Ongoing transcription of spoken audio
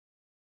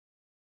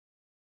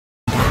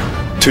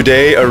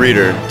Today a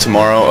reader,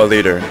 tomorrow a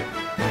leader.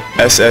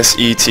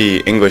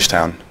 SSET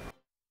Englishtown.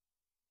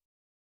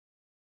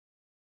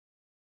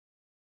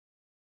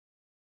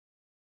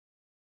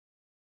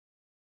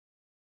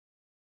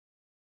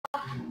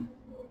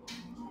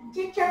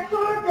 Teacher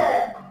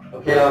Gordon.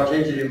 Okay, I'll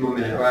change it in a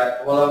minute.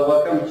 Alright, well,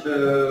 welcome to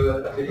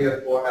a video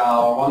for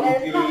our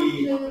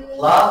 1P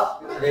class.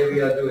 Today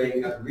we are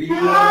doing a reading.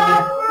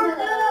 Hello.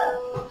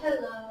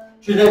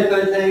 Tuesday,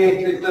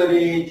 Thursday,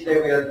 2:30.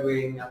 Today we are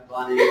doing a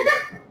Barney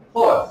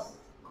course.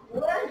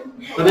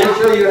 So make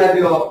sure you have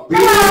your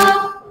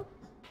reading.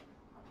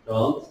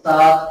 Don't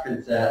start,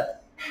 princess.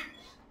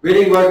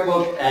 Reading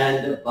workbook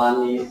and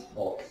Barney's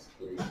horse,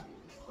 please.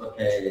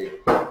 Okay,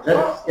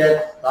 let's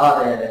get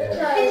started.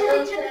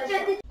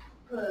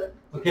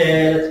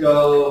 Okay, let's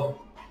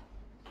go.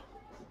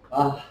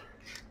 Alright,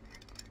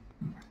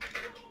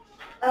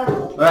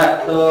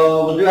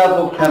 so we'll do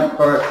our vocab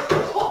first.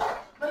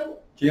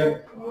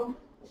 Here.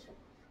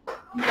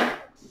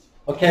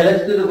 Okay,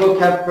 let's do the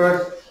vocab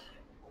first.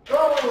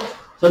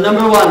 So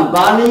number one,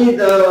 Barney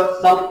the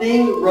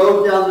something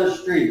rode down the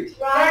street.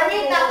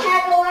 Barney the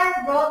peddler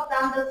rode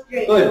down the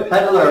street. Good,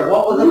 peddler.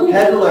 What was a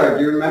peddler?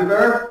 Do you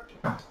remember?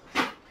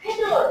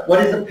 Peddler.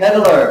 What is a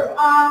peddler?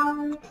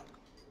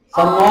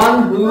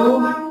 Someone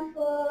who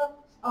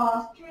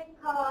street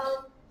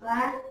called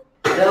black.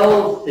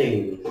 sells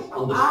things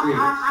on the street.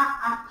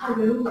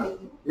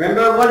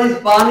 Remember, what does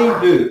Barney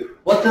do?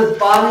 What does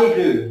Barney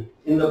do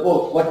in the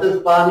book? What does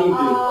Barney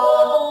do?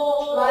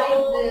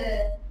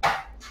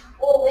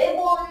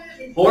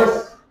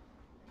 Horse?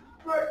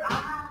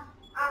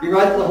 He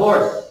rides the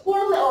horse.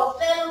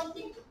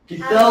 He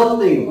sells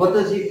things. What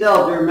does he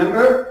sell? Do you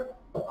remember?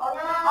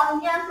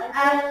 Onions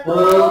and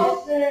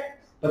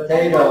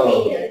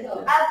Potatoes.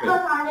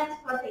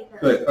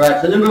 Good. All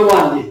right. So number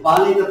one is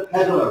Barney the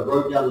peddler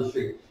rode down the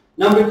street.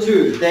 Number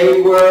two,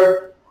 they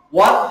were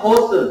what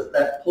horses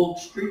that pulled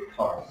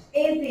streetcars?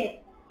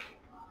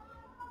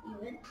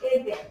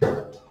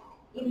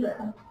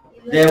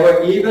 There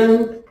were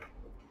even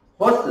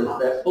horses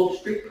that pulled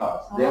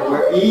streetcars. There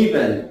were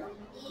even,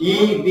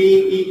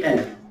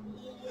 E-V-E-N.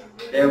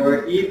 There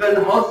were even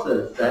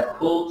horses that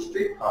pulled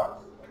streetcars.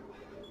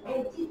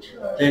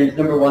 James,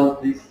 number one,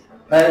 please.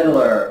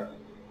 Peddler.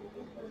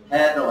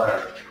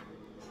 Peddler.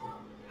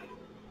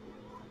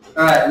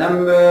 All right,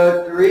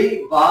 number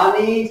three,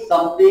 Barney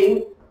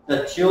something.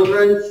 The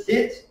children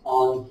sit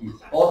on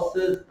his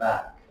horse's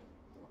back.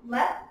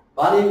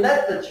 Barney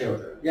let the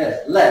children.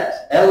 Yes,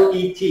 let.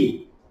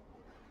 L-E-T.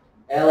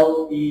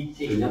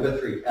 L-E-T. Number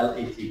three,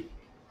 L-E-T.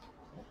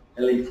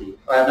 L-E-T.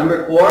 All right,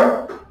 number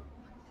four.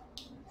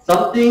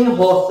 Something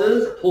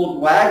horses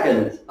pulled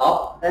wagons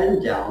up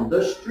and down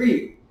the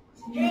street.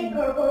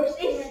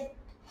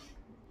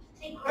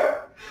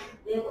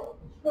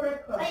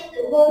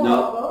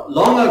 No,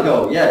 long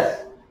ago,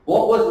 yes.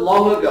 What was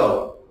long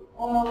ago?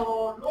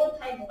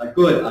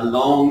 Good, a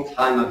long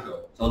time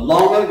ago. So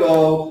long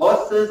ago,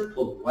 horses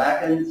pulled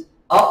wagons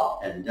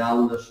up and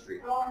down the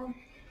street.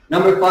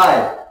 Number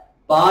five,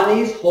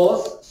 Barney's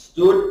horse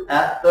stood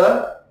at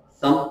the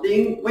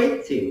something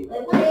waiting.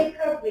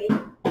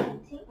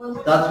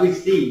 Thus we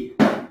see.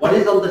 What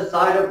is on the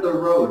side of the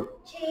road?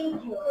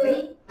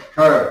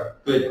 Curb.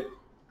 Good.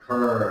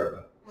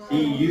 Curb.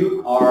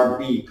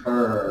 C-U-R-B.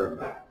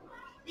 Curb.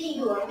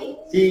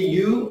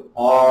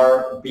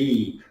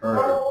 C-U-R-B.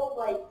 Curb.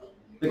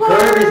 The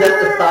curb is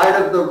at the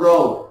side of the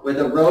road, where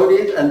the road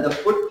is and the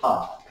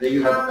footpath. There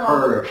you have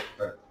curb.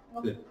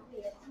 Good.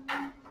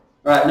 All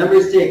right, number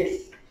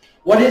six.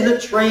 What is a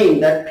train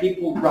that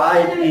people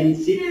ride in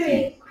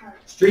cities?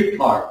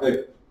 Streetcar.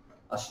 Good.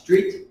 A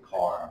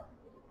streetcar.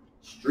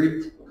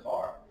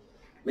 Streetcar.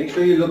 Make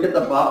sure you look at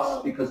the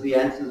box because the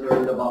answers are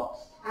in the box.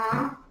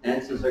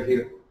 Answers are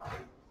here.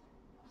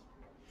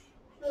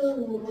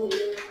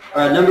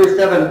 Alright, number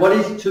seven. What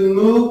is to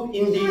move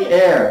in the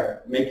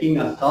air, making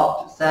a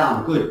soft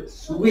sound? Good.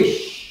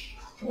 Swish.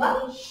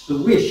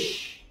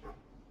 Swish.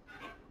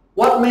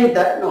 What made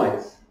that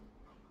noise?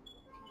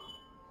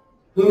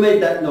 Who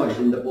made that noise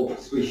in the book?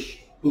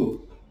 Swish.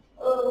 Who?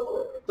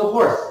 The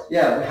horse.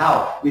 Yeah,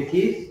 how? With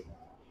his?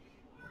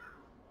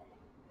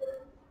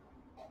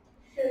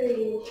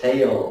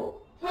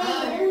 Tail.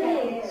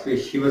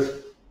 Swish. He was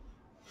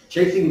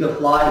chasing the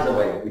flies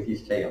away with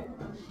his tail.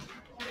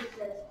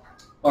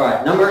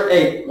 Alright, number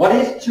eight. What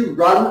is to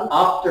run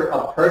after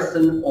a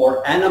person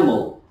or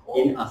animal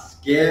in a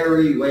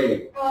scary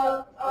way?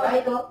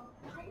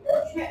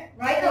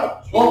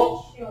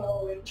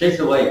 Chase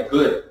away.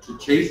 Good. To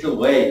chase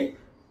away.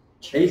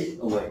 Chase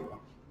away.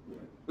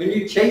 When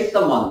you chase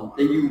someone,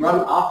 then you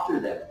run after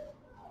them.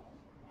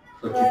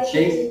 So to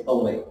chase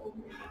away.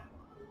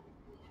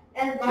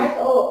 And ride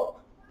off.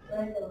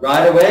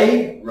 Ride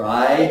away,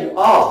 ride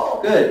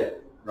off.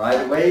 Good.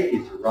 Ride away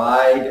is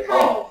ride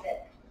off.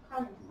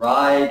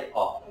 Ride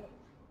off.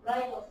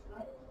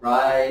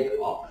 Ride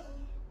off.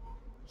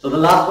 So the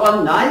last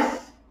one,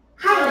 nice?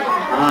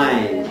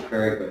 Kind.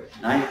 Very good.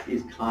 Nice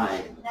is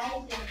kind.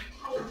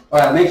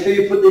 Alright, make sure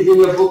you put these in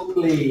your book,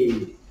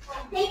 please.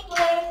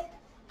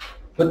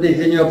 Put these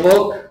in your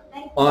book.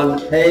 on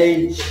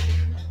page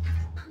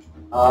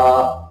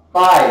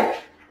 5.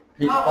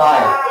 Page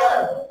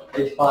 5.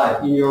 Page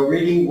 5. In your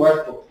reading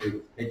workbook,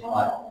 please. Page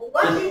 5.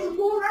 What is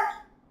homework?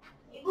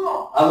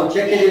 이거. I will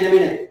check it in a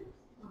minute.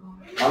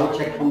 I will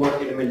check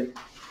homework in a minute.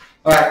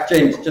 All right,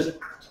 James, just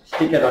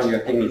stick it on your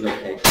thing is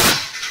okay.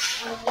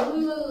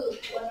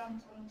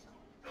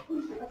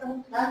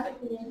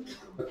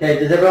 Okay,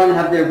 does everyone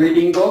have their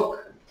reading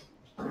book?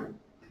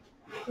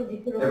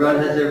 Everyone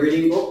has their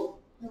reading book?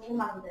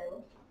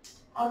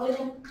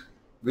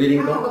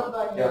 Reading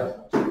book? Yeah.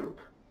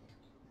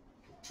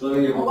 So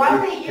your book,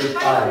 page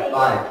 5.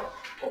 5.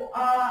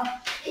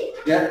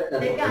 Yeah, that's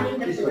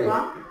okay. This way.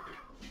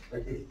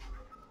 Like this.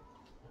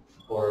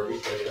 Or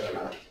this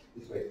way.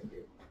 This way.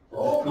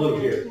 Glue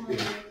here.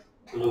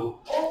 Glue.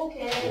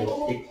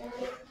 Okay.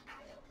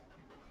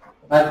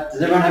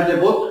 Does everyone have their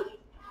book?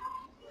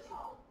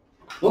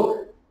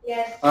 Book?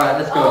 Yes. All right,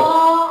 let's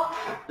go.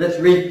 Let's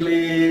read,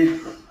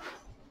 please.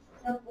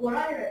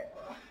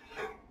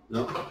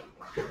 No?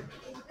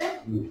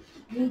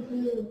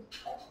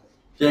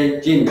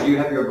 Jin, do you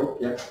have your book?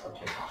 Yeah.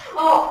 Okay.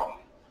 Oh.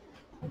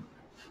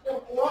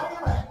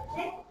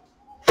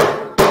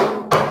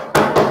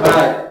 All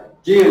right,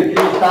 Jin,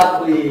 can you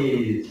stop,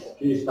 please?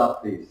 Can you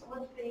stop, please?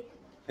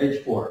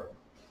 Page 4.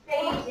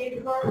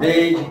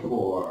 Page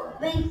 4.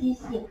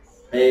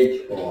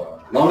 Page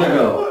 4. Long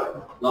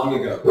ago. Long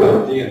ago.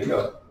 Go, Jin,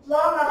 go. No,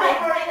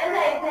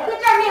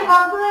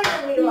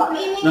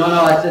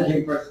 I said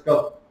him first.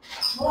 Go.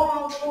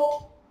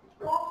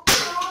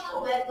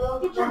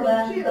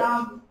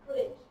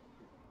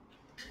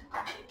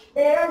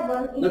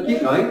 No,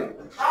 keep going.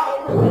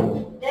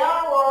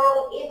 There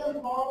were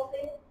even more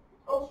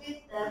offices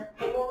that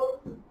were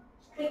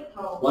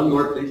stricter. One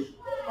more, please.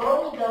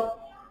 Only the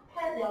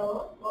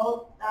pedal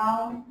rolled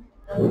down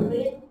the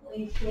street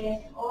with his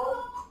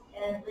oars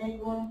and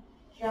ribbon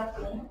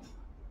shuffling.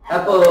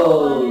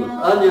 Apples,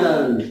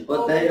 onions,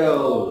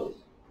 potatoes.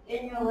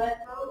 In your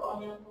letter,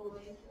 onion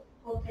with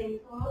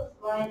potatoes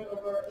right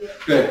over it.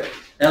 Good.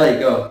 Ellie,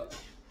 go.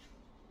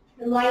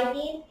 The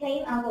ladies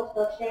came out of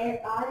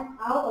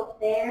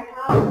their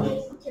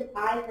houses to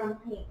buy from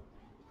him.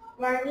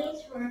 Barney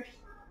first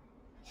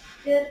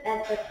stood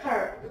at the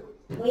curb,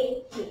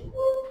 waiting.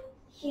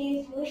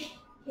 She swished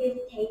his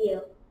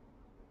tail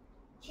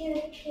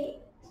to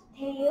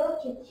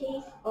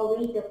chase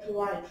away the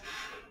flies.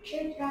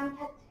 Children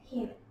pet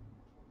him.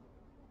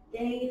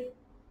 They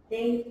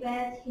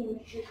fed him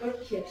sugar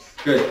chips.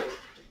 Good.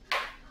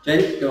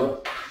 James,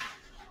 go.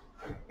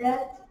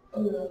 That's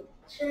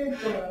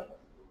children.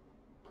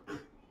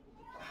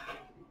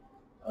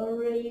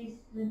 Always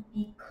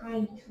be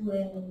kind to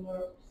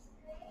animals.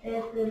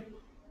 That's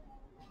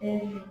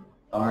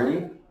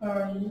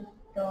Barney,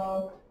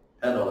 dog,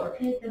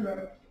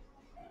 peddler.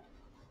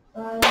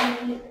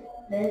 Barney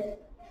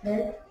let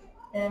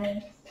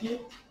them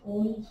sit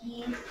on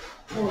his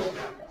foot.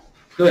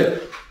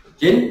 Good.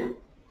 Jin,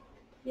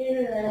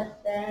 He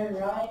let them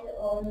ride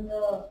on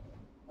the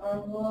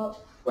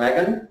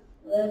wagon.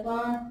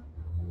 wagon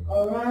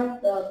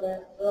around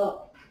the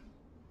block.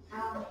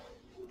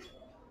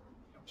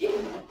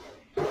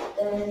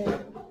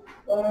 Then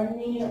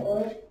Barney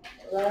would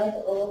ride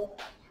off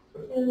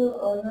to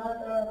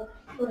another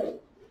tree.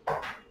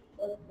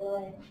 But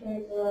my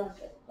children called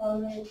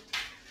Barney.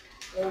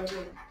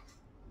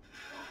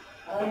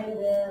 I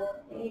will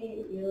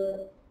see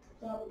you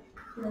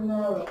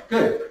tomorrow.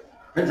 Good.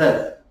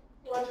 Princess.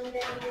 One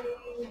day,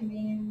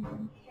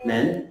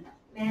 Men.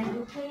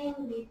 men came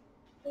with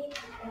picks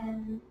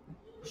and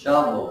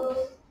Shovels.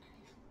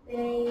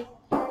 They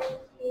started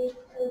to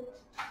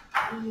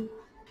eat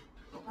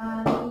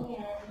Barney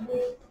and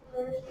his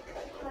first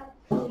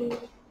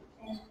cupcake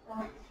and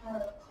got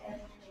her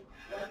and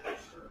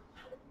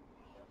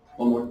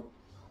One more.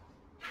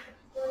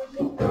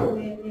 something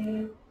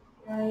really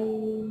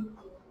train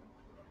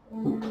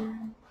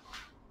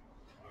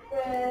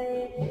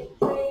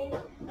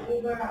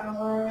over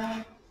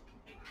our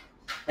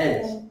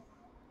Heads.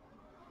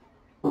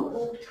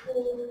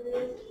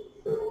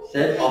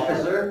 Said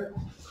officer.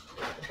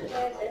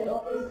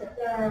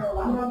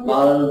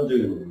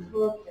 Muldoon.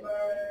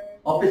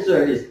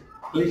 Officer is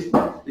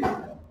policeman.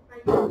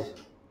 Policeman.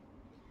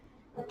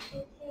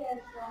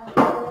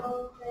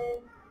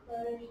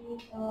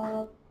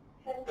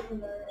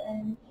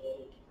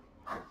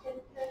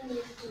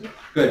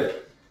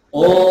 Good.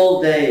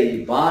 All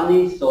day,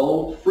 Barney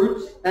sold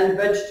fruits and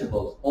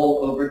vegetables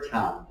all over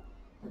town.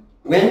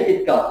 When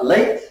it got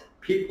late,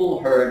 people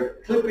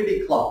heard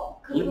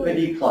clippity-clop,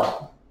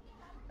 clippity-clop,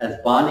 as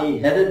Barney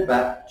headed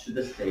back to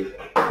the stable.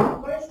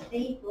 Where's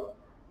stable?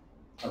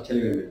 I'll tell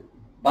you in a minute.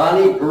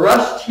 Barney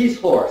brushed his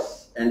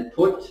horse and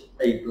put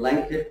a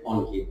blanket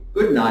on him.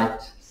 Good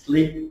night,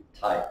 sleep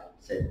tight,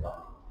 said Barney.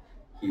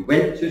 He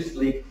went to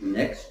sleep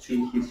next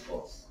to his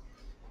horse.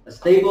 A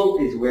stable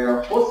is where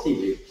a horsey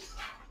lives.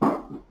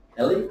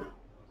 Ellie?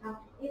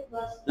 It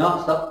was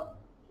No, stop.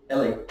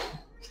 Ellie.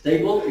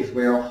 Stable is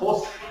where a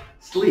horse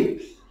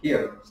sleeps.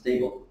 Here,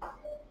 stable.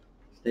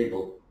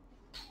 Stable.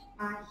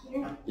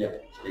 here. Yeah,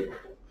 stable.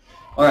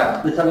 All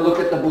right, let's have a look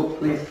at the book,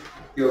 please.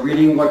 You're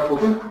reading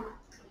workbook?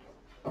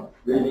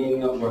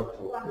 Reading a workbook.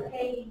 What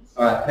page?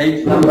 All right,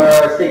 page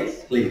number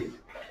 6, please.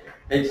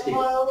 Page 6.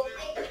 Oh,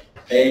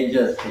 Page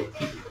 6.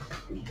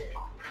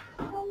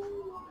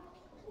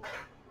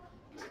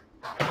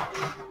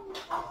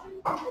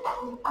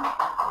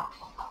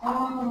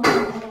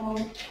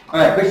 All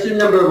right, question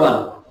number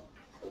 1.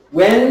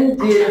 When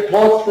did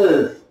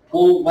horses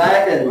pull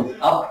wagons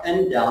up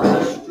and down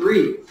the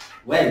street?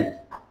 When?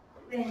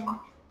 when?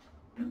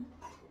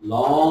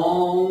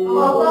 Long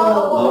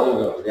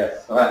ago.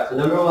 Yes. All right. So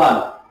number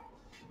 1.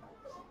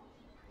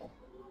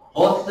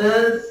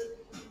 Horses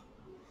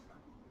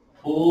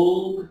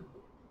pulled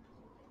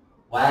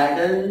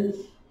wagons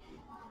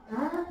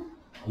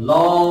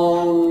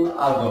long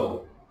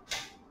ago.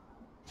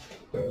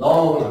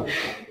 Long ago.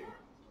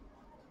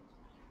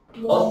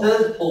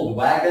 Horses pulled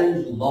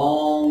wagons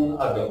long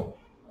ago.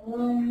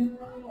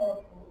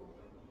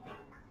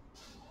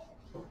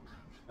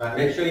 Right,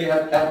 make sure you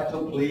have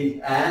capital, please,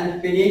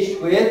 and finish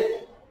with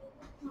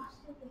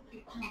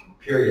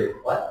period.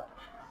 What?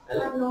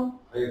 Ellen?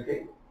 Are you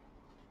okay?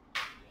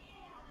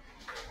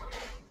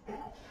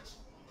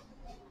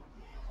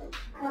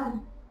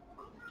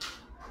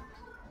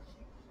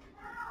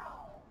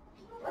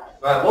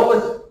 Right, what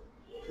was,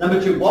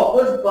 number 2, what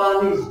was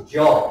Barney's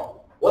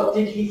job? What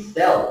did he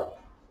sell?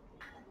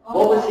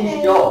 What was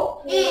his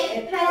job? He's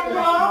a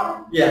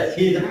peddler. Yes,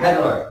 he's a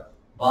peddler.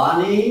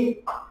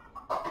 Barney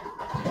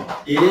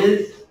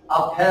is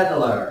a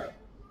peddler.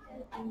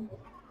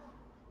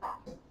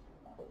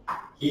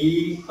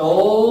 He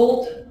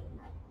sold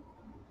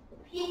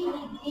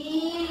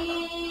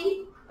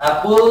PG.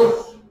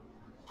 apples,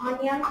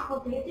 Onions,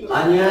 potatoes.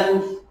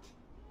 onions,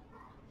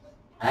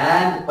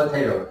 and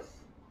potatoes.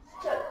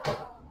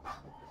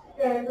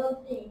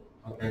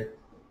 Okay.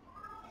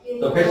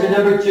 So question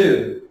number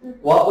 2.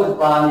 What was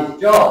Barney's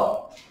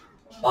job?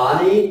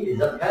 Barney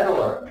is a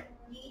peddler.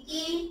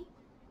 PG.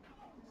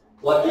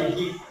 What did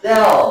he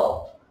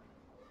sell?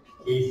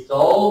 He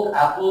sold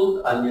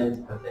apples,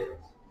 onions, potatoes.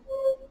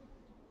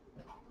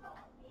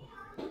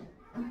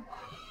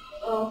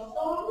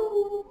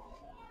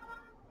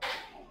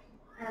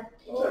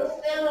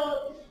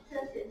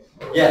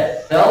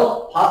 Yes,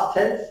 sell, past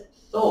tense,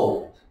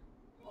 sold.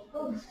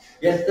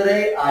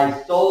 Yesterday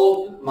I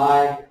sold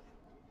my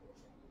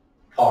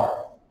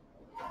car.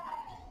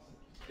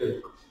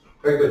 Good.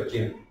 Very good,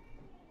 Jim.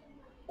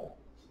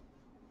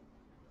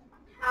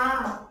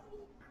 Alright,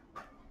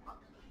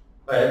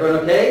 everyone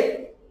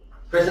okay?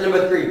 Question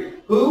number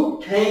 3. Who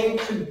came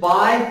to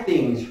buy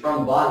things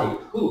from Barney?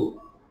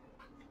 Who?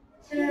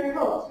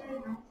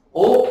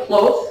 Oh,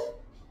 close.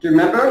 Do you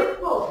remember?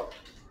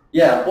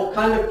 Yeah, what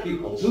kind of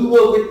people? Who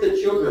were with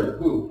the children?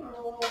 Who?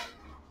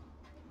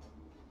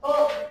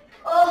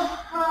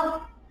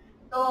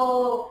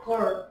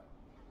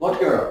 What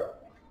girl?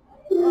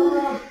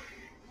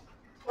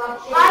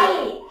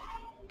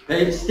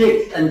 Page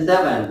 6 and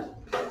 7.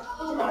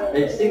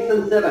 Page 6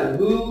 and 7.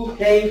 Who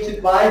came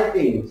to buy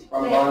things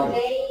from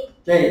Barney?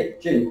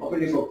 Jin,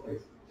 open your book,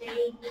 please.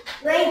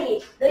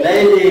 Ladies.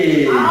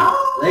 Ladies.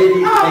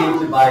 Ladies came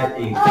to buy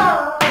things.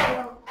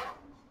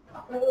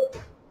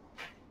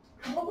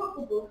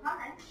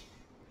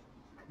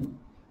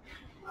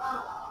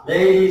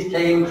 Ladies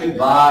came to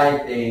buy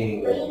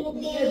things.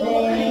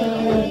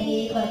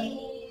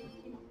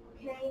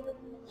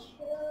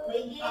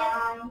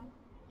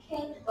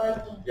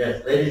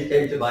 Yes, ladies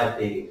came to buy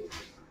things.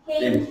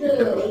 Jim,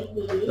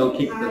 don't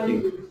kick the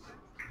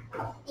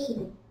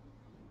thing.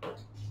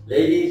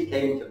 Ladies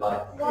came to buy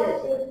things.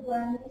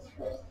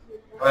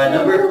 Alright,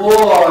 number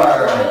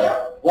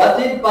 4. What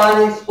did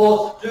Barney's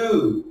horse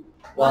do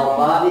while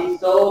Barney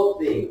sold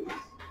things?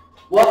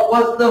 What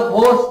was the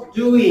horse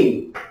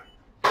doing?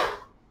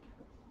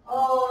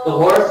 The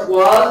horse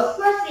was?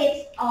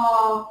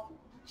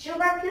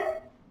 Sugar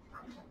cube.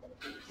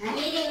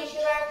 Eating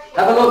sugar cube.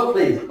 Have a look,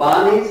 please.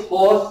 Barney's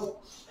horse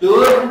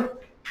stood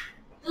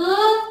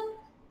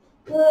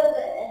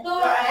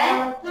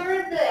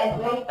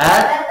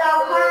at?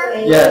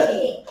 Yes.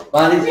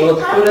 Barney's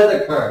horse stood at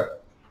the curb.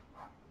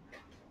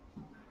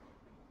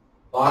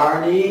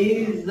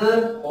 Barney's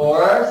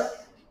horse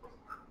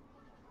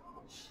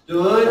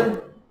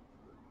stood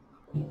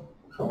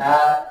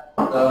at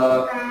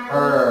the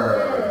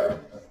curb.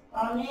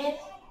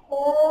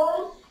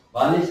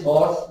 Barney's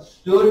horse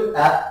stood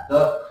at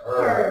the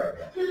curb.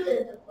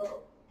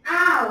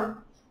 Ow!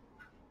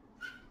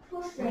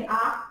 Who say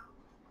up?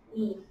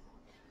 Me.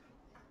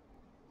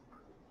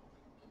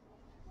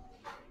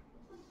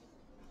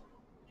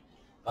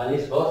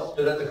 Barney's horse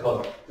stood at the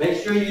curb. Make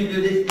sure you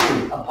do this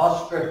thing,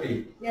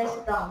 apostrophe. Yes,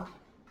 done.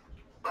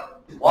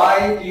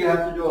 Why do you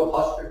have to do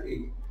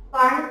apostrophe?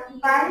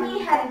 Barney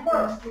had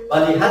horse.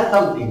 Barney has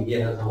something. He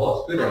has a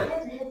horse. Good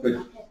at it.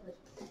 Good.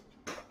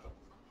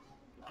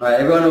 Alright,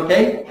 everyone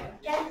okay?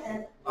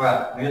 Yes.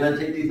 Alright, we're going to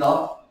take these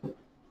off.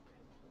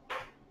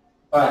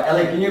 Alright,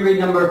 Ellie, can you read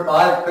number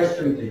 5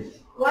 question, please?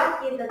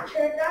 What did the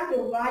children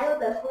do while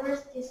the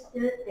horse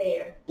stood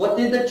there? What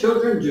did the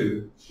children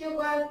do?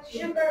 Sugar.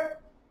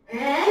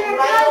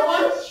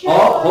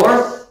 Oh,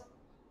 horse?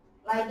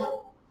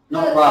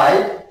 Not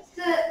ride.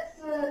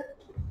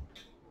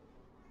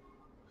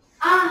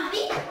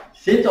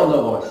 Sit on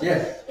the horse,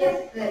 yes.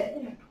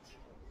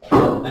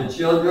 The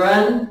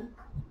children.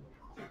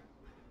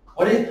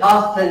 What is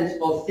past tense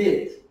for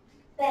sit?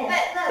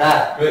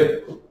 Sat,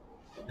 good.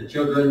 The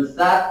children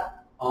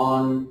sat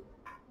on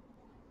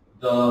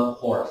the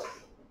horse.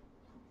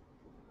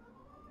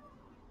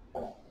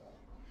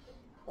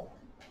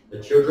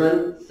 The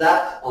children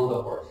sat on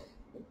the horse.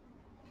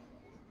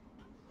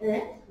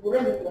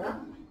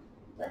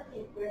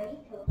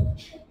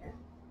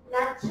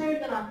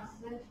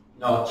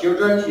 No,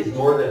 children is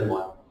more than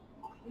one.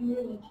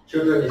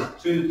 Children is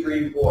 2,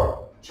 3,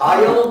 4.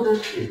 Child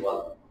is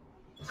one.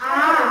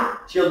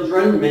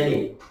 Children,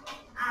 many.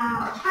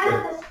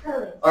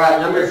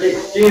 Alright, number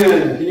 6.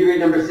 June, can you read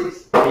number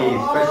 6,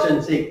 please?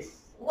 Question 6.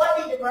 What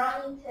did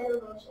Barney tell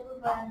the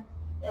children?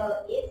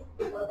 It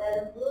was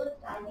a good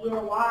idea.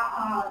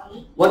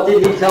 What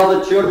did he tell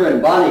the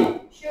children,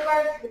 Barney?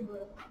 Sugar.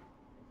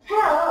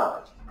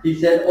 Tell. He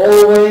said,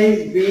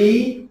 always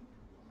be,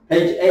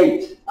 page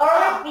 8.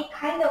 Always be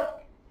kind.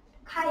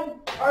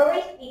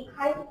 Always be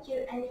kind to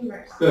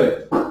animals.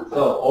 Good.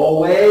 So,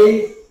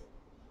 always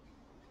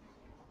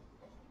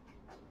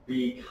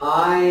be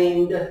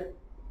kind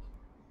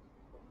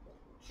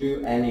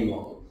to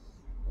animals.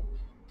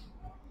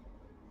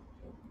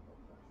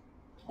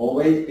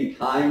 Always be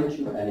kind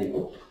to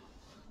animals.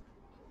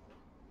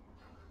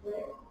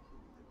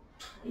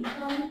 Be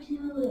kind to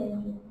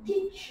a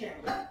teacher.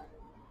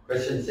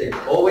 Question 6.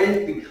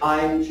 Always be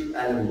kind to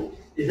animals.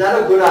 Is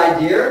that a good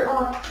idea?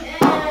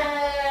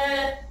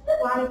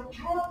 Why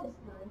child is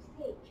not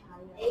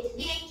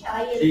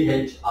child?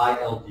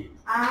 C-H-I-L-D.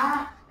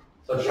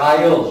 So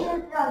child.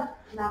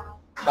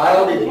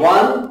 Child is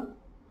one,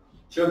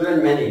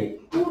 children many.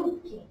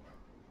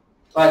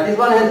 Right, this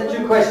one has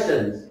 2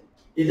 questions.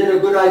 Is it a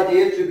good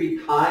idea to be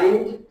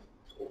kind?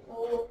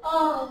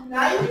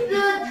 Nice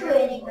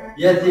to anyone.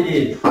 Yes, it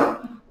is.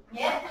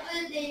 Yes,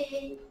 it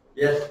is.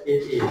 Yes,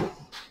 it is.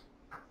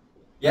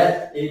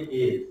 Yes, it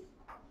is.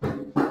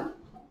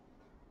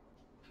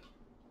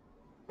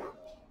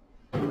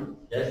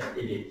 Yes,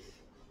 it is.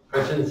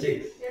 Question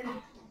 6.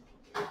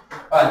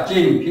 Alright,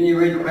 Jim, can you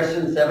read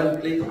question 7,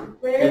 please?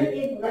 Where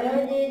did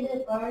Barney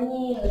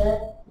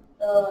let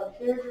the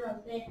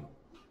children sit?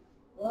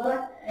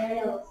 What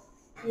else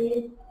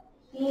did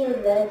he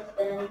let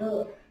them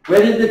do?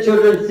 Where did the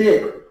children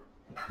sit?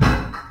 He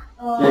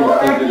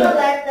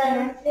let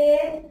them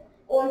sit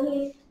on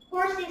his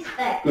horse's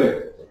back.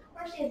 Good.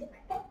 Horse's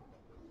back.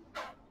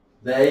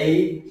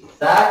 They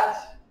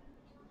sat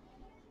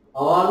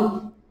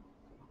on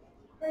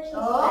Horse's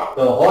back.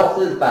 the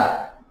horse's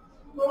back.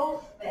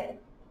 Horse's back.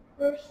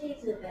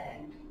 Horse's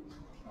back.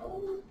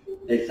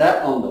 They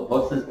sat on the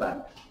horse's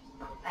back.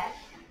 Back.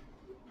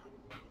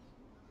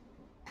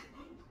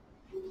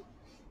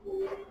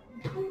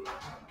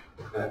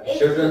 Right.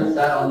 Children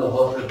sat on the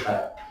horse's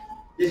back.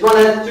 This one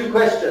has 2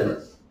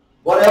 questions.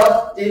 What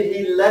else did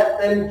he let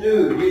them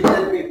do? You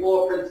said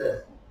before,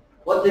 Princess.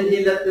 What did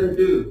he let them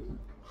do?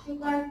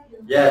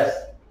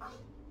 Yes.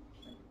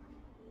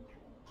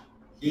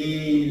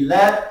 He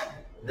let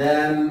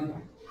them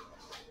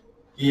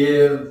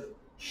give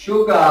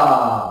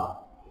sugar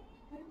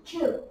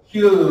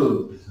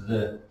cubes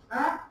to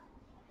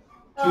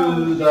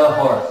the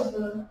horse.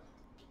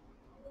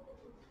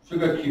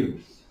 Sugar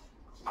cubes.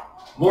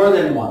 More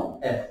than one.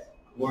 S.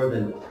 More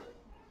than one.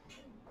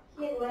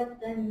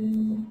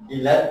 He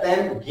let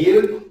them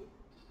give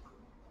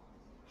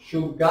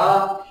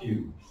sugar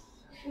cubes.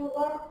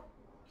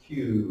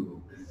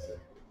 Cubes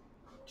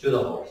to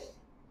the horse.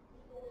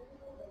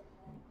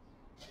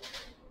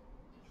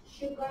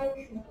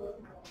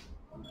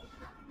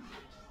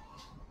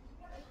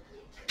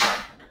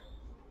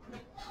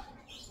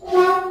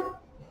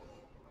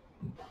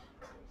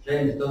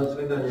 James, don't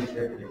swing on your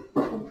chair, please.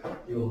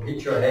 You'll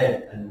hit your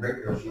head and break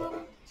your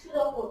shoulder.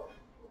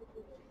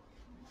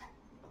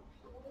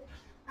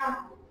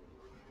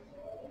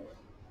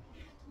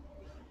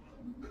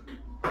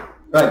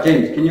 Right,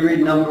 James, can you read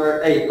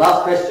number 8?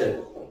 Last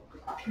question.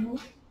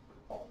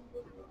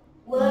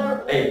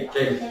 8,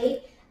 James.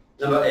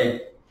 Number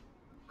 8.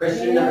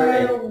 Question number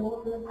 8.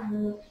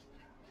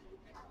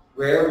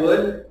 Where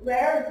would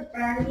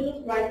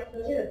Barney write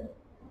to?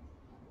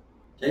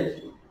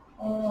 James?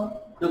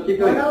 No, keep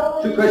going.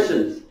 2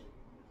 questions.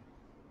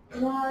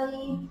 Why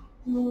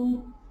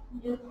do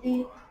you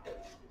think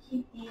he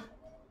did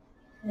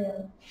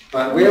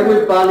Right, where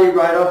would Barney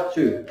ride off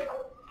to?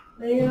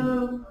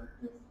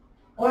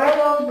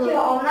 to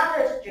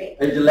another street.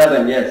 Page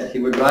 11, yes. He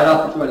would ride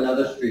off to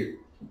another street.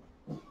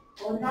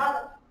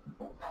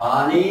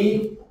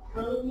 Barney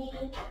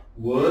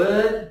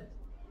would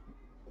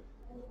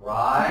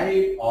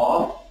ride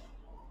off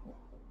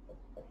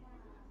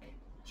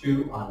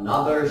to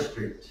another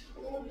street.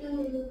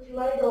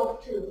 Ride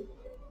off to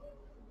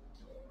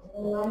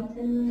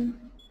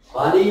London.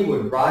 Barney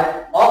would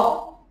ride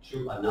off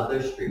to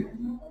another street.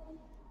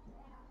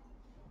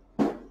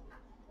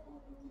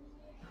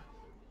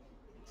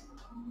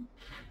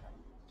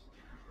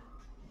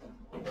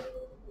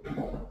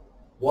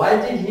 Why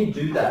did he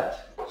do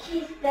that?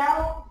 He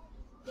sell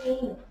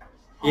things.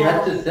 He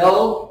had to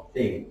sell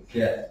things,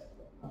 yes.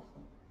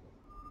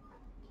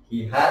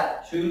 He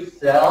had to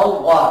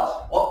sell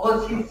what? What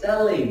was he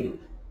selling?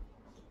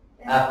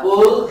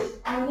 Apples,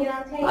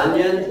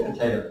 onions,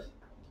 potatoes.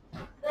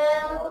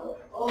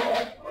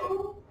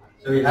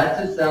 So he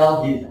had to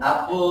sell his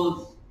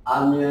apples,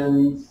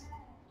 onions,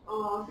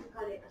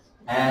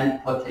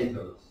 and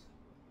potatoes.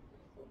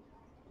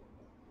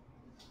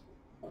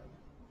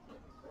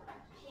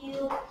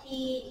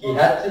 He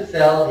had to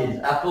sell his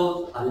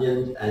apples,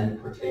 onions,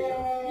 and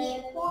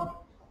potatoes.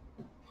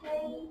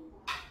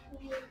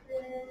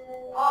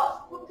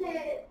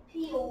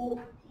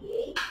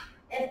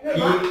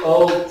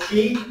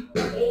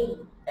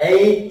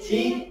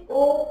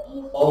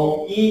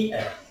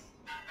 P-O-T-A-T-O-E-S.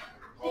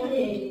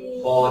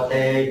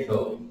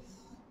 Potatoes.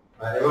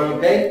 Right, everyone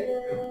okay?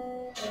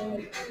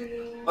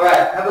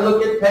 Alright, have a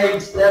look at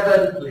page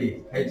 7,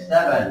 please. Page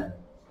 7.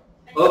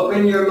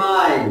 Open your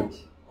mind.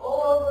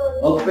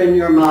 Open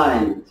your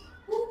mind.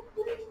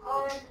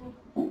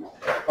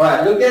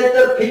 Alright, look at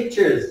the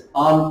pictures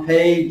on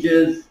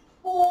pages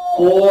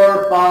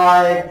 4,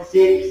 5,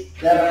 6,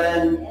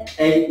 7,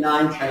 8,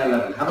 9, 10,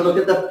 11. Have a look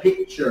at the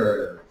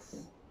pictures.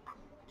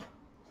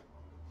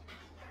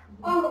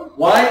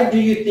 Why do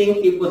you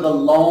think it was a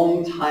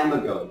long time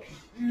ago?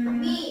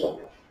 Me.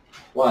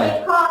 Why?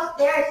 Because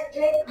there are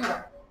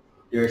streetcars.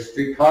 There are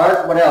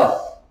streetcars. What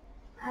else?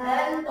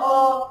 And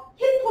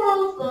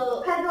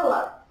people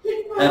peddler.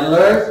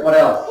 Peddlers. What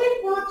else?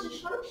 People to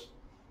church.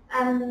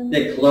 And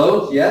They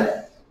clothes.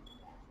 Yes.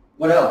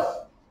 What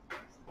else?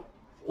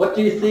 What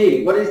do you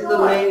see? What is the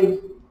main?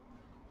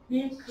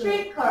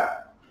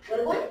 streetcar.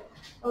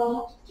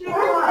 Streetcar.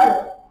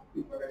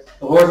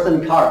 Horse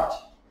and cart.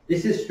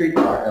 This is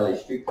streetcar, Ellie.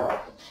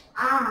 Streetcar.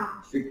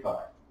 Ah.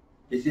 Streetcar.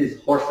 This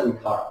is horse and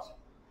cart.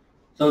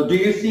 So do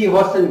you see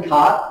horse and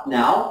cart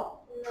now?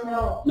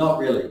 No. Not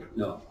really,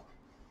 no.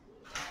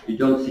 You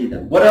don't see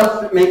them. What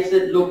else makes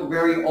it look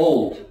very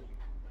old?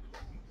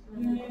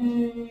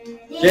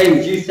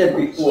 James, you said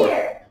before.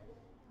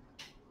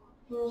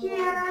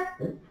 Here.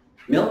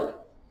 Milk?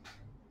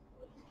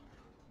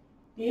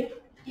 This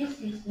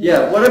is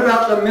Yeah, what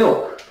about the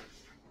milk?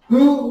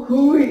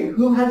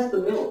 Who has the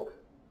milk?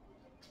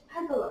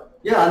 peddler.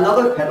 Yeah,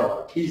 another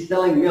peddler. He's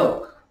selling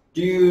milk.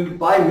 Do you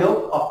buy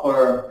milk off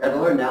a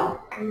peddler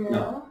now?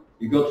 No.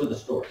 You go to the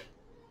store.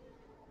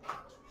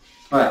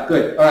 Alright,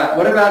 good. Alright,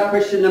 what about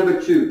question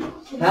number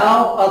 2?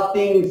 How are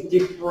things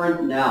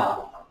different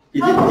now?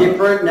 Is it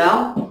different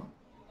now?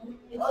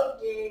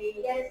 Okay.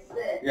 Yes.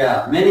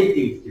 Yeah, many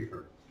things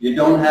different. You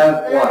don't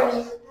have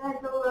what?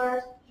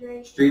 Peddlers,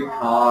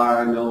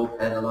 Streetcar, no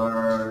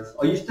peddlers.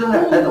 Oh, you still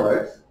have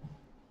peddlers,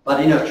 but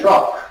in a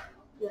truck,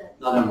 Yes.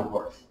 not on a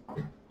horse.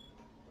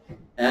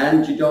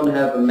 And you don't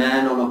have a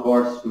man on a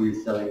horse who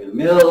is selling the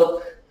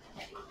milk.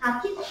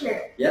 A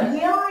teacher. Yes?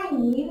 Really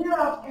New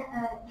York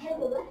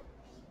peddler.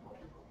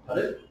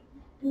 Pardon?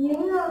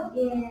 New York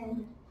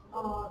in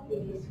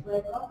this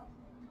weather.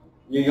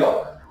 New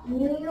York?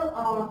 New York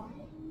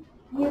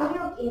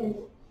in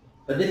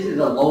But this is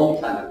a long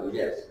time ago,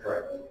 yes,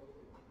 correct.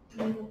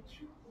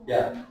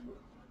 Yeah.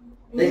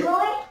 They-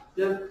 Illinois.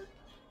 Yeah,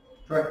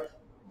 correct.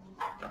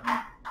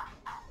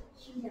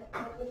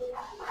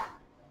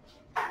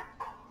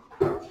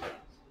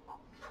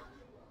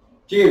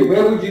 June,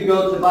 where would you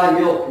go to buy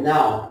milk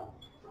now?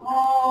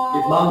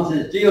 If mom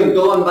says, June,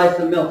 go and buy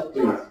some milk,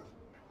 please.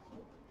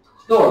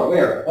 Store,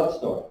 where? What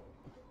store?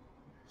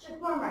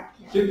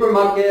 Supermarket.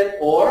 Supermarket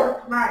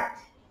or Mart.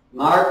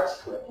 mart,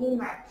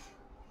 Mart.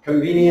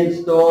 convenience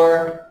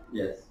store.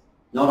 Yes,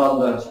 not on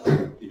the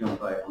street. You don't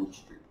buy it on the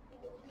street.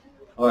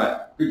 All right,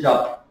 good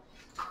job.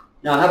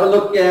 Now have a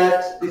look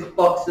at these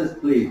boxes,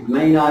 please.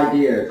 Main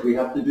ideas. We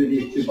have to do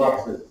these 2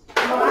 boxes.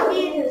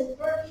 Barney is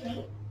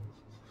working.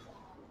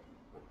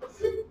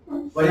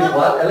 What is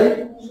what,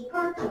 Ellie?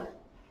 Working.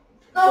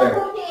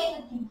 Where?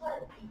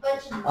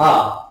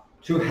 Ah,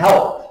 to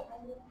help.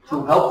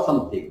 To help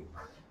something.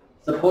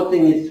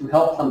 Supporting is to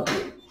help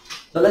something.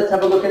 So let's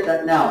have a look at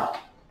that now.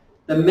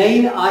 The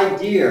main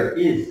idea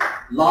is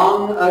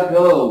long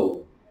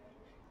ago,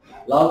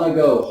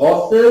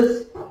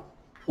 horses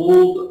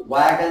pulled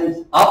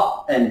wagons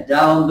up and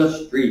down the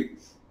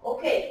streets.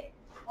 Okay.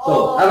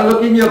 So have a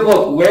look in your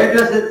book. Where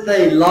does it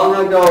say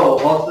long ago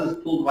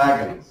horses pulled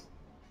wagons?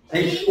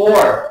 Page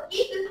 4.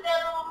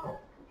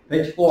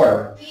 Page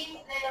 4.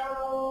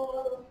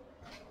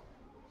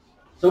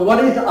 So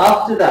what is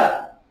after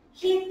that?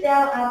 She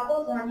sell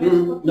apples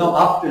on No,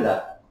 after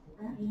that.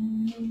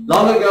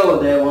 Long ago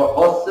there were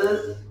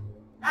horses.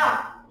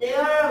 They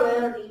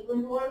were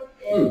even worse.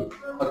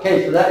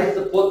 Okay, so that is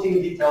supporting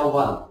detail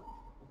 1.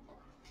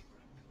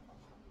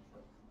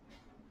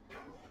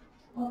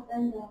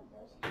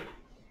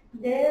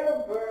 There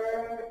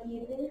were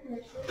even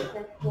horses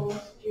that pulled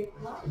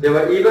streetcars. There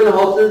were even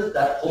horses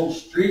that pulled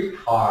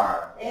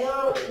streetcar. They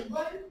were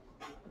even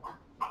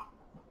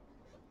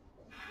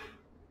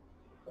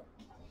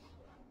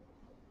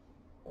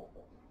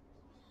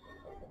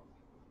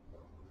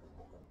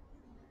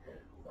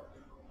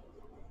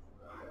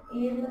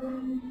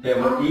Even.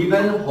 There were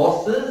even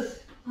horses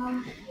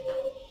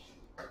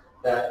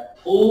that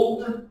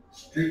pulled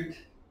street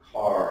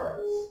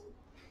cars.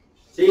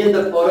 See in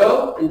the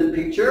photo, in the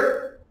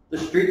picture, the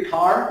street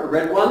car, the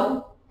red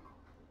one?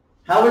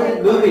 How is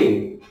it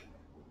moving?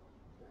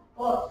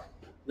 Bus.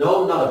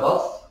 No, not a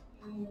bus.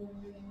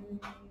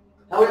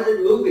 How is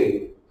it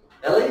moving?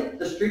 Ellie,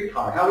 the street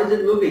car, how is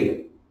it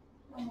moving?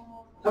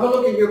 Have a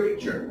look at your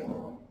picture.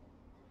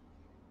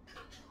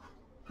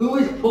 Who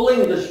is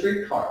pulling the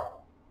street car?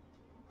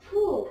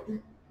 Who?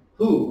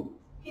 Who?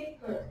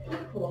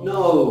 People.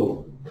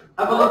 No.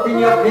 Have a look in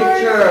your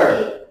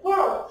picture.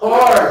 Horse.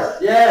 Horse,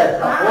 yes.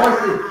 A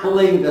horse is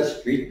pulling the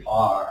street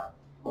car.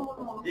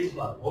 This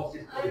one, horse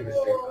is pulling the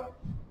street car.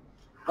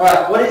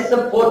 Alright, what is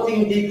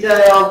supporting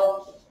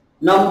detail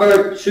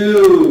number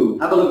 2?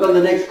 Have a look on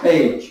the next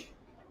page.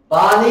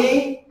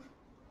 Barney.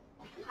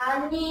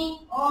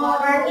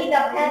 Barney the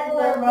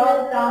peddler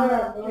rode down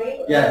the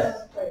street.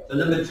 Yes. So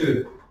number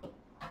 2.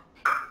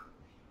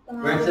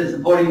 Where it says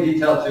supporting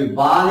detail 2.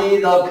 Barney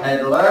the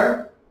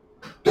peddler.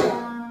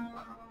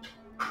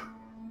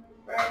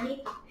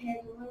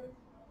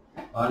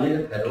 Barney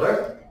the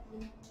peddler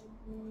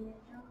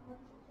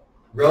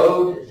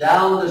rode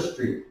down the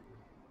street.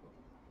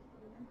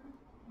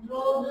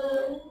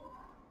 Rode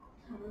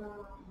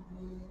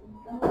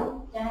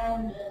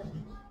down the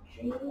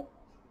street.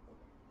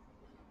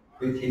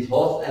 With his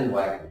horse and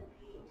wagon.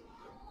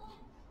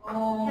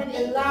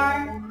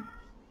 Peddler.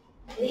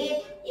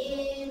 It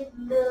is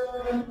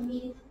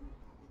the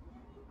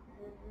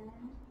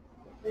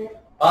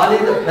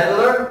Barney the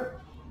peddler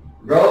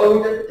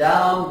rode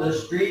down the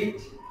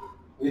street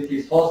with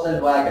his horse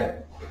and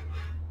wagon.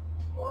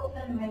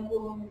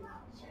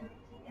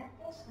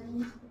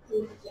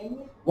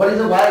 What is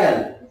a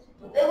wagon?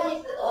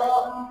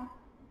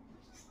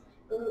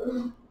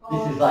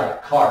 This is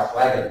like cars,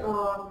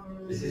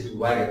 wagon. This is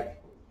wagon.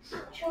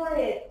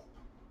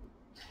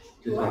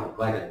 Just like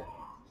wagon.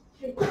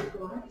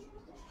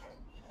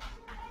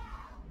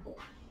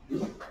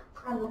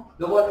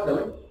 The what,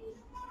 Billy?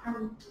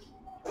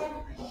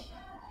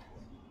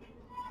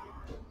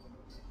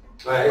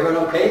 Alright, everyone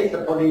okay?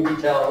 Supporting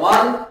detail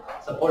 1,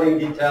 supporting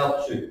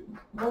detail 2.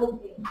 Alright,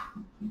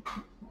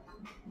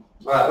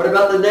 what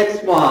about the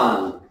next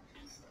one?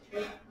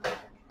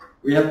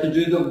 We have to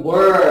do the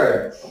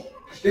words.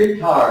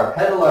 Streetcar,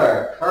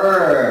 peddler,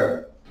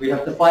 curb. We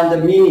have to find the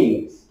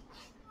meanings.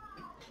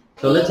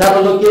 So let's have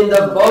a look in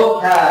the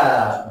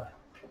vocab.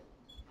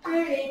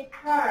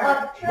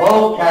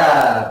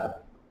 Vocab.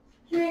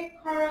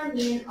 Streetcar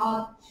means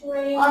a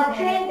train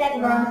that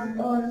runs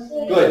on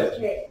city Good.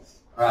 streets.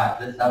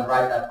 Alright, let's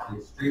write that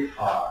please.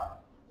 Streetcar.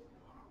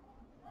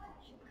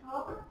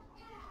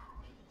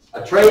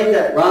 A train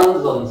that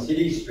runs on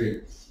city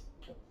streets.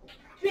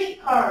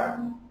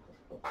 Streetcar.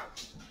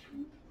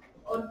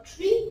 A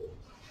tree.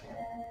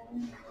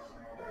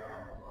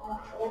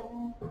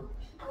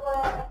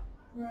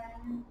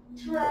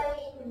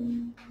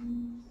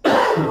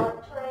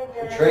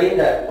 A train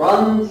that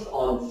runs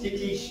on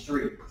city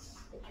streets.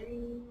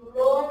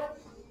 Runs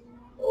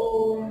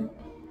on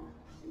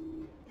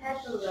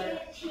peddler.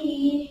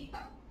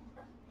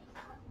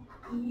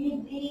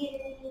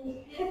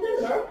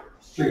 Peddler.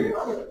 Streets.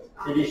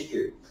 City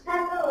streets.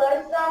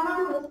 Peddler,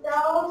 someone who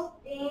sells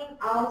things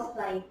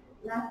outside.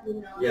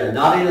 Yeah,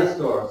 not in a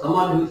store.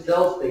 Someone who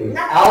sells things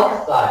Not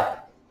outside.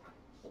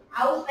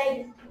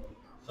 Outside.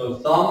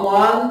 So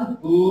someone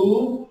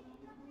who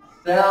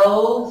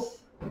sells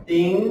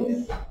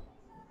things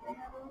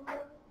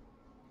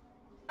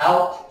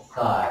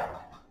outside.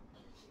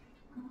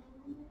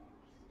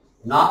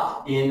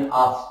 Not in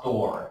a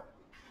store.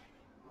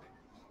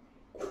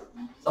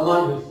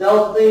 Someone who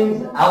sells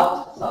things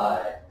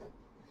outside.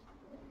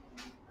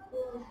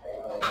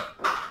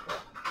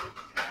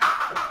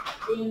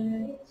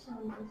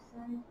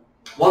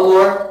 One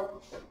more.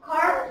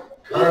 Car.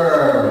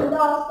 Curb.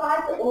 The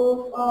side of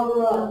a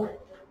road.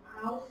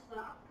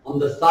 Outside. On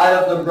the side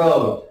of the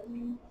road.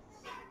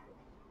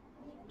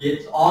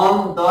 It's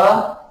on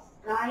the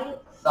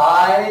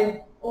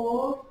side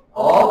Of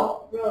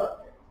of the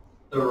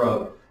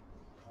road.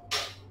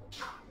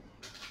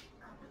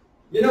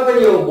 You know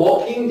when you're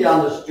walking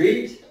down the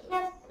street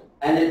Yes.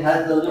 and it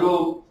has a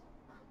little,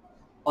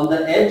 on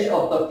the edge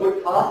of the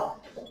footpath,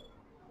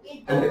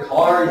 and the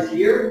car is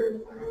here?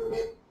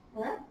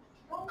 What?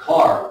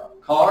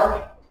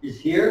 Car is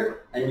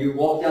here, and you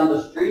walk down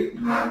the street,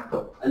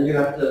 and you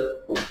have to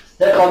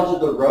step onto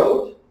the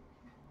road.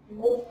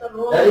 Move the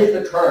road. That is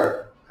the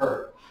curb.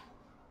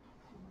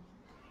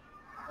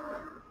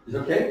 Is it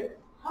okay?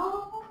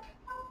 Alright,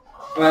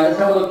 let's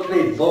have a look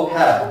please.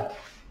 Vocab.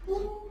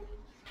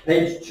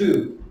 Page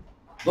 2.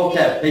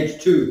 Vocab,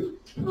 page 2.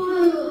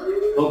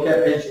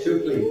 Vocab, page 2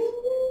 please.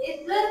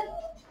 Is it?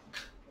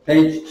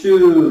 Page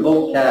 2,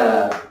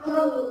 vocab.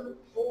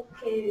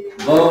 Okay.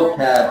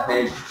 Vocab,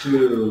 page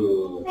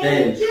 2.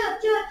 Hey, James. two.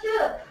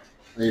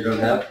 Oh, you don't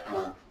have?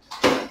 Okay.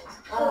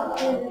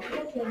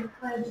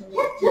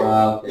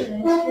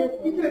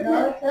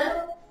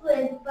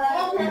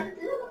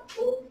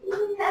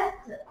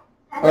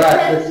 All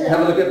right, let's have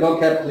a look at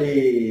vocab,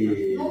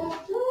 please.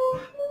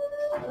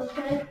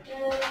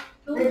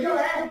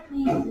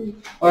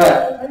 All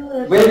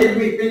right, where did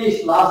we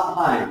finish last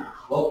time?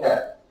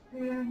 Vocab.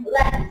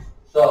 Left.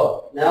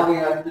 So now we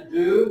have to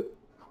do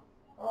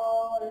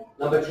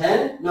number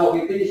 10. No,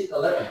 we finished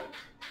 11.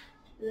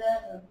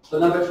 11. So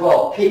number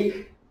 12,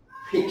 pick.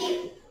 Pick.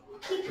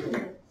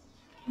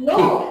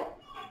 No.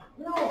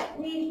 No,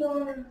 we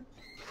don't.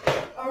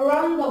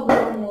 Around the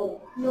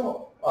world.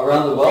 No.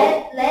 Around the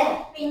world?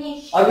 Let's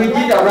finish. Oh, we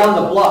did around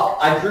the block.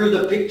 I drew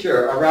the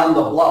picture around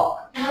the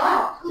block.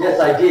 No. Yes,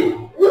 I did.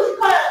 Which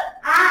color?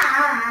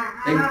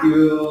 Thank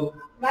you.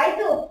 Right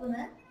open.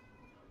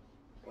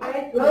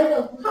 Right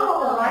open.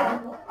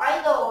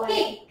 Right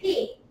open.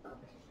 Pig.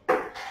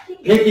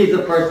 Pick is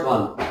the first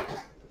one.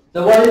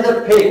 So what is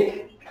a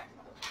pick?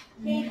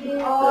 Pig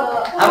is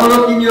Have a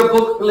look in your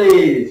book,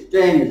 please.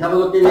 James, have a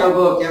look in your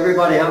book.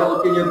 Everybody, have a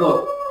look in your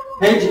book.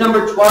 Page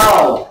number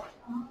 12.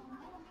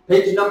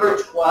 Page number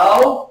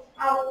 12.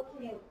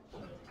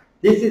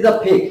 This is a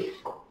pick.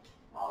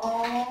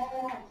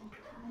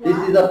 This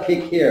is a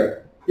pick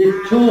here. This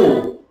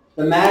tool,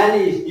 the man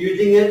is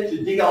using it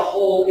to dig a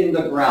hole in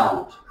the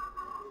ground.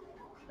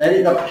 That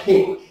is a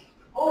pick.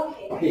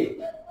 Pick.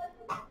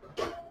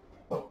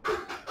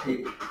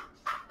 Pick.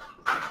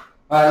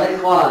 Alright,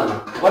 next one.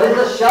 What is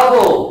a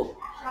shovel?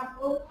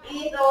 Shovel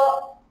is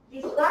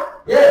this one.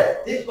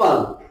 Yes, this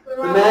one.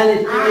 The man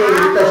is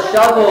digging with a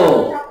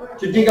shovel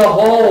to dig a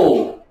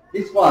hole.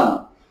 This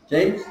one.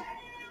 James?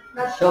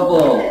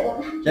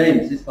 Shovel.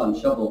 James, this one,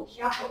 shovel.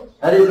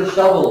 That is a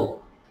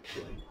shovel.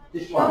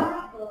 This one.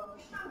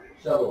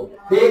 Shovel.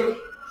 Pick,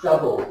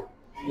 shovel.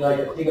 You like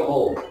to dig a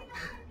hole.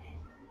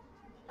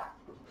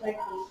 Like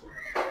this.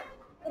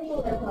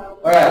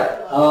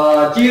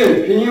 Alright,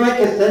 June, can you make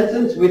a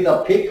sentence with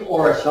a pick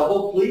or a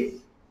shovel,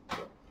 please?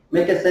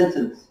 Make a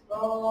sentence.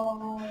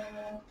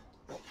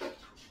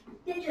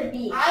 Teacher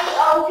B.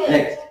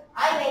 Next.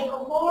 I make a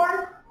hole.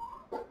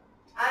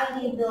 I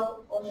need a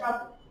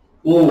shovel.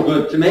 Oh,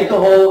 good. To make a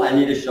hole, I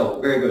need a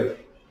shovel. Very good.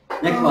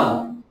 Next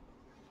one.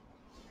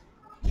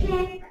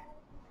 Pick.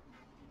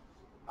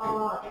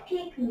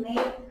 Pick make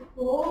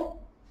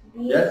hole.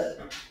 Yes.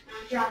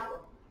 Shovel.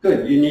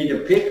 Good. You need a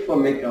pick for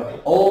make a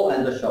hole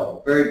and a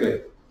shovel. Very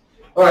good.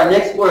 All right.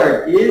 Next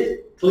word is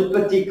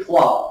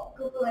clippity-clop.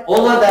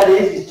 All of that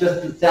is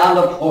just the sound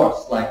of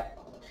horse, like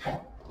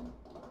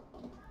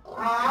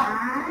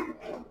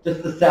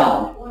just the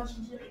sound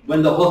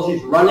when the horse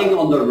is running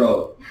on the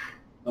road.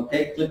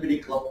 Okay,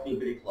 clippity-clop,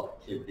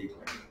 clippity-clop,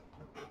 clippity-clop.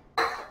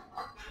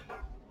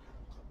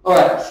 All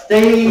right,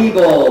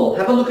 stable.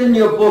 Have a look in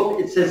your book.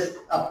 It says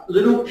a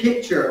little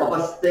picture of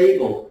a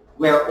stable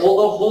where all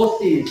the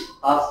horses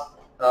are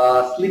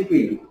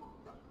sleeping.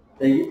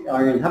 They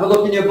are in. Have a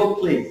look in your book,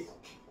 please.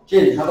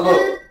 Jin, have a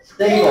look.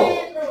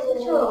 Stable.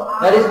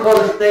 That is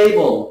called a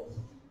stable.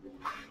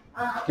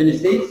 Can you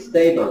see?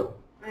 Stable.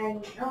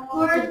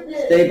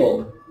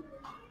 Stable.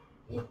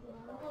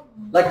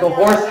 Like a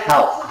horse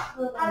house.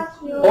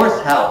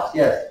 Horse house,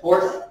 yes.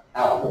 Horse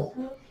house.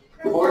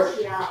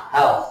 Horse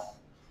house.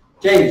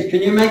 James,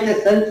 can you make a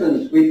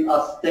sentence with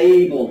a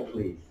stable,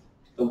 please?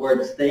 The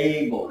word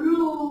stable.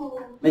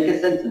 Make a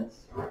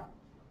sentence.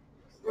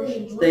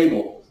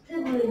 Stable.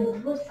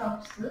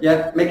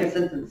 Yeah, make a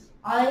sentence.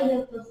 I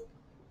have a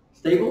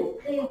Stable?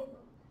 stable.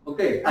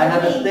 Okay, I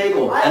have a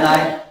stable.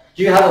 And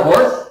do you have a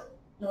horse?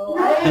 No,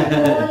 I don't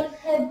have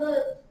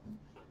Stable.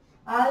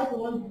 I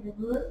don't have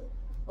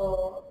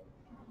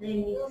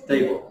a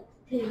stable.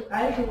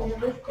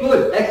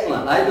 Good,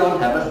 excellent. I don't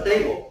have a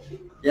stable.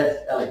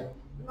 Yes, Ellie.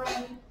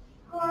 My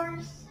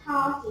horse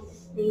house is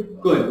stable.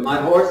 Good,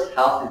 my horse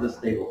house is a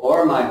stable.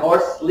 Or my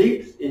horse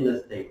sleeps in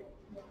the stable.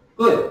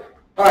 Good.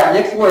 All right,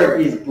 next word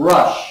is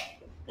brush.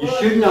 You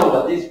should know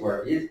what this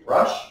word is.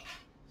 Brush.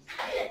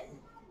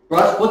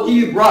 Brush, what do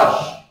you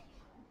brush?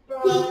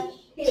 Brush.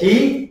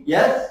 Teeth,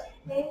 yes?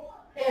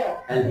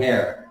 Hair. And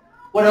hair.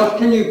 What else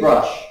can you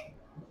brush?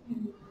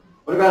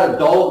 What about a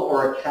dog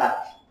or a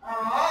cat?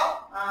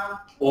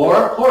 Or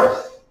a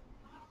horse?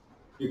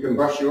 You can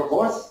brush your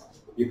horse.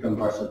 You can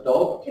brush a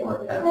dog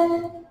or a cat.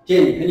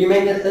 Jin, can you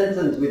make a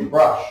sentence with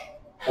brush?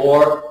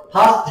 Or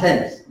past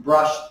tense,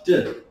 brushed.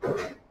 Can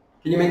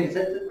you make a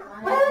sentence?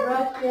 I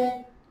brushed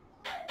it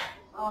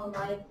on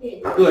my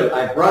teeth. Good,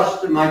 I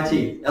brushed my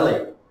teeth.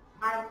 Ellie.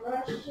 I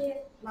brushed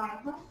my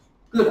horse.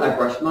 Good, I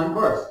brushed my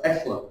horse.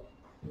 Excellent.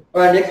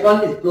 All right, next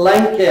one is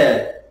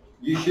blanket.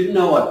 You should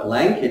know what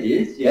blanket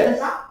is, yes?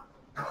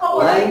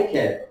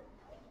 Blanket.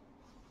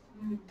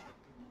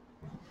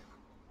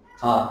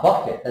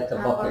 Bucket, that's a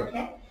bucket.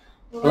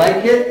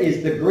 Blanket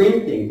is the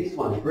green thing. This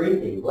one, green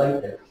thing,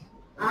 blanket.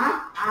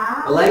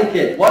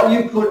 Blanket, what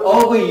you put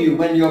over you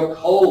when you're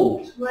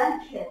cold.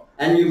 Blanket.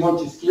 And you want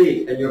to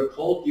sleep and you're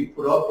cold, you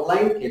put a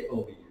blanket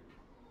over you.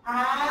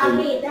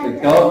 So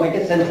go, make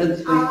a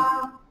sentence, please.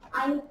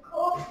 I'm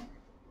cold.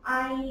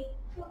 I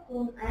put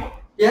on egg.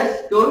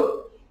 Yes,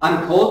 good.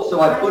 I'm cold, so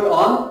I put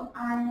on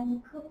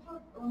I'm put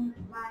on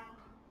my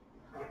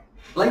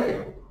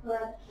blanket.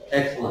 blanket.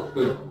 Excellent,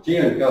 good.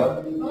 Jian,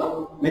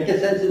 go. Make a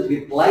sentence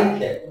with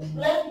blanket.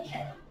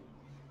 Blanket.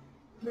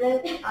 I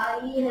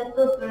have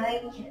a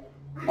blanket.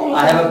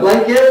 I have a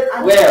blanket.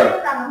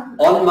 Where?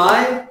 On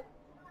my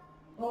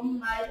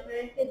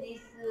blanket is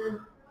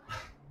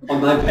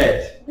on my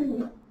bed.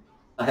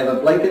 I have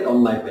a blanket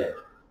on my bed.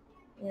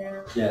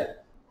 yeah. Yeah.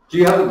 Do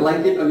you have a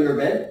blanket on your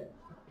bed?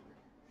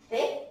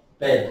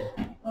 Bed.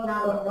 No,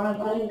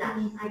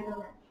 I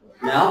don't.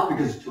 Now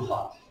because it's too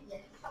hot. Yes.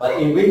 But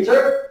in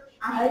winter,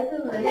 I have a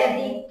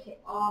blanket.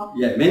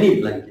 yeah, many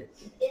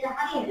blankets. It's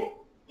a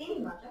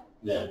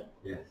Yeah.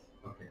 Yes.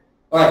 Okay.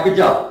 All right. Good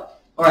job.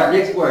 All right.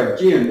 Next word.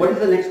 Jian, what is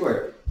the next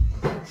word?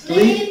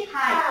 Sleep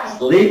tight.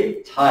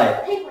 Sleep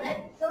tight.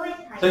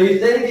 So you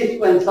say this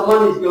when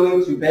someone is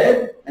going to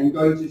bed and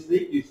going to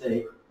sleep. You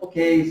say,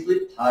 okay,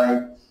 sleep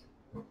tight.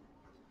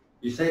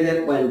 You say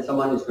that when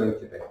someone is going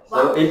to bed.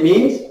 So it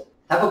means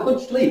have a good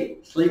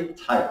sleep. Sleep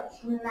tight.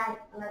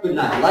 Good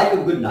night. Like a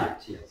good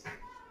night. Yes.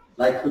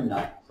 Like good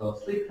night. So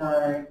sleep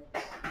tight.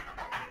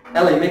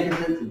 Ellie, make a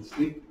sentence.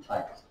 Sleep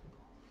tight.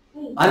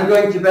 I'm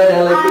going to bed,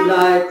 Ellie. Good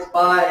night.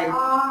 Bye.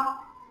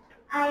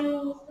 I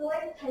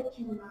sleep tight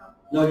now.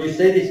 No, you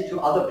say this to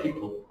other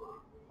people.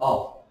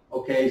 Oh,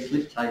 okay.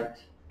 Sleep tight.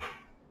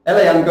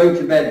 Ellie, I'm going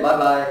to bed.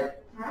 Bye-bye.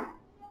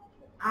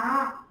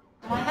 My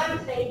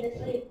mom said the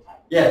sleep tight.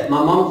 Yes,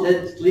 my mom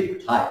said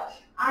sleep tight.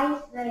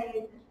 I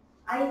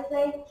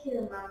said to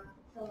mom,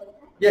 sleep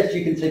tight. Yes,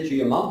 you can say to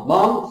your mom,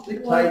 Mom,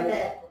 sleep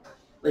tight.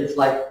 It's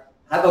like,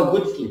 have a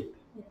good sleep.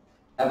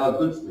 Have a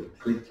good sleep.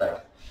 Sleep tight.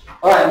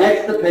 All right,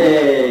 next the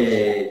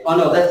page. Oh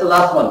no, that's the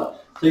last one.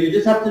 So you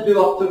just have to do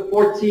up to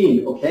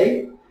 14,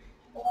 okay?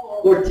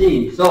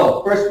 14.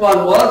 So first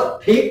one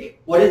was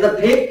pick. What is a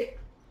pick?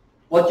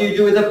 What do you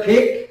do with a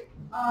pick?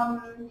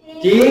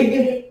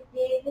 Dig.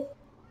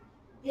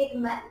 Dig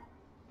man.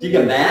 Dig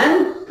a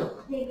man?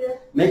 Dig.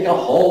 Make a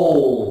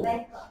hole.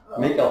 Make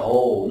Make a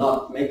hole,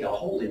 not make a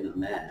hole in a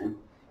man.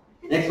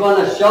 Next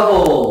one, a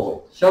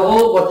shovel.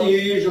 Shovel, what do you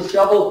use a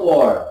shovel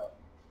for?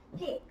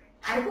 Pick.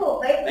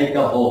 Make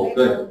a hole,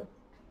 good.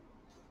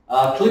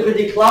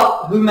 Clippity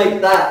clop, who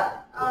makes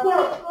that?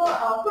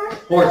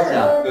 Horse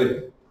house,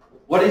 good.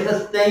 What is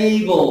a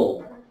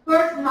stable?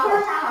 Horse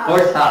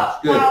Horse house,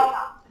 good.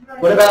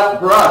 What about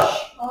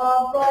brush?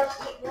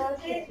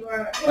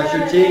 Brush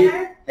your teeth,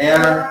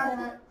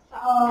 hair,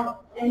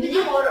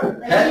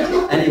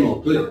 pet, animal,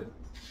 good.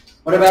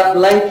 What about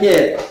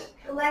blanket?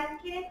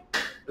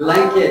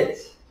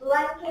 Blanket.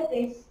 Blanket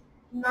is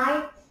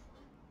night.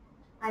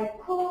 I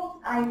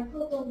put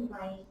on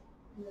my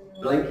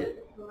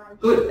Blanket.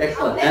 Good,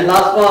 excellent. And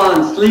last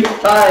one, sleep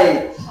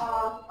tight.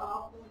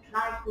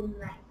 Good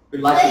night.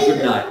 Good like a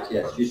good night.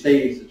 Yes, you say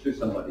it to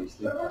somebody.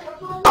 Sleep tight.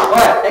 All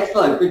right,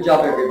 excellent. Good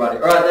job, everybody.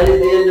 All right, that is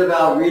the end of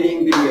our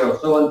reading video.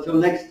 So until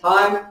next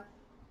time,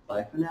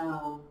 bye for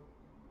now.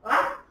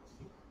 What?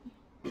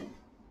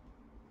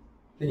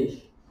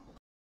 Finish.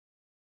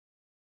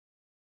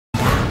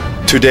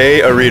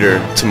 Today a reader,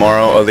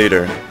 tomorrow a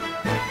leader.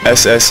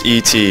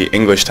 SSET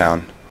English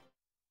Town.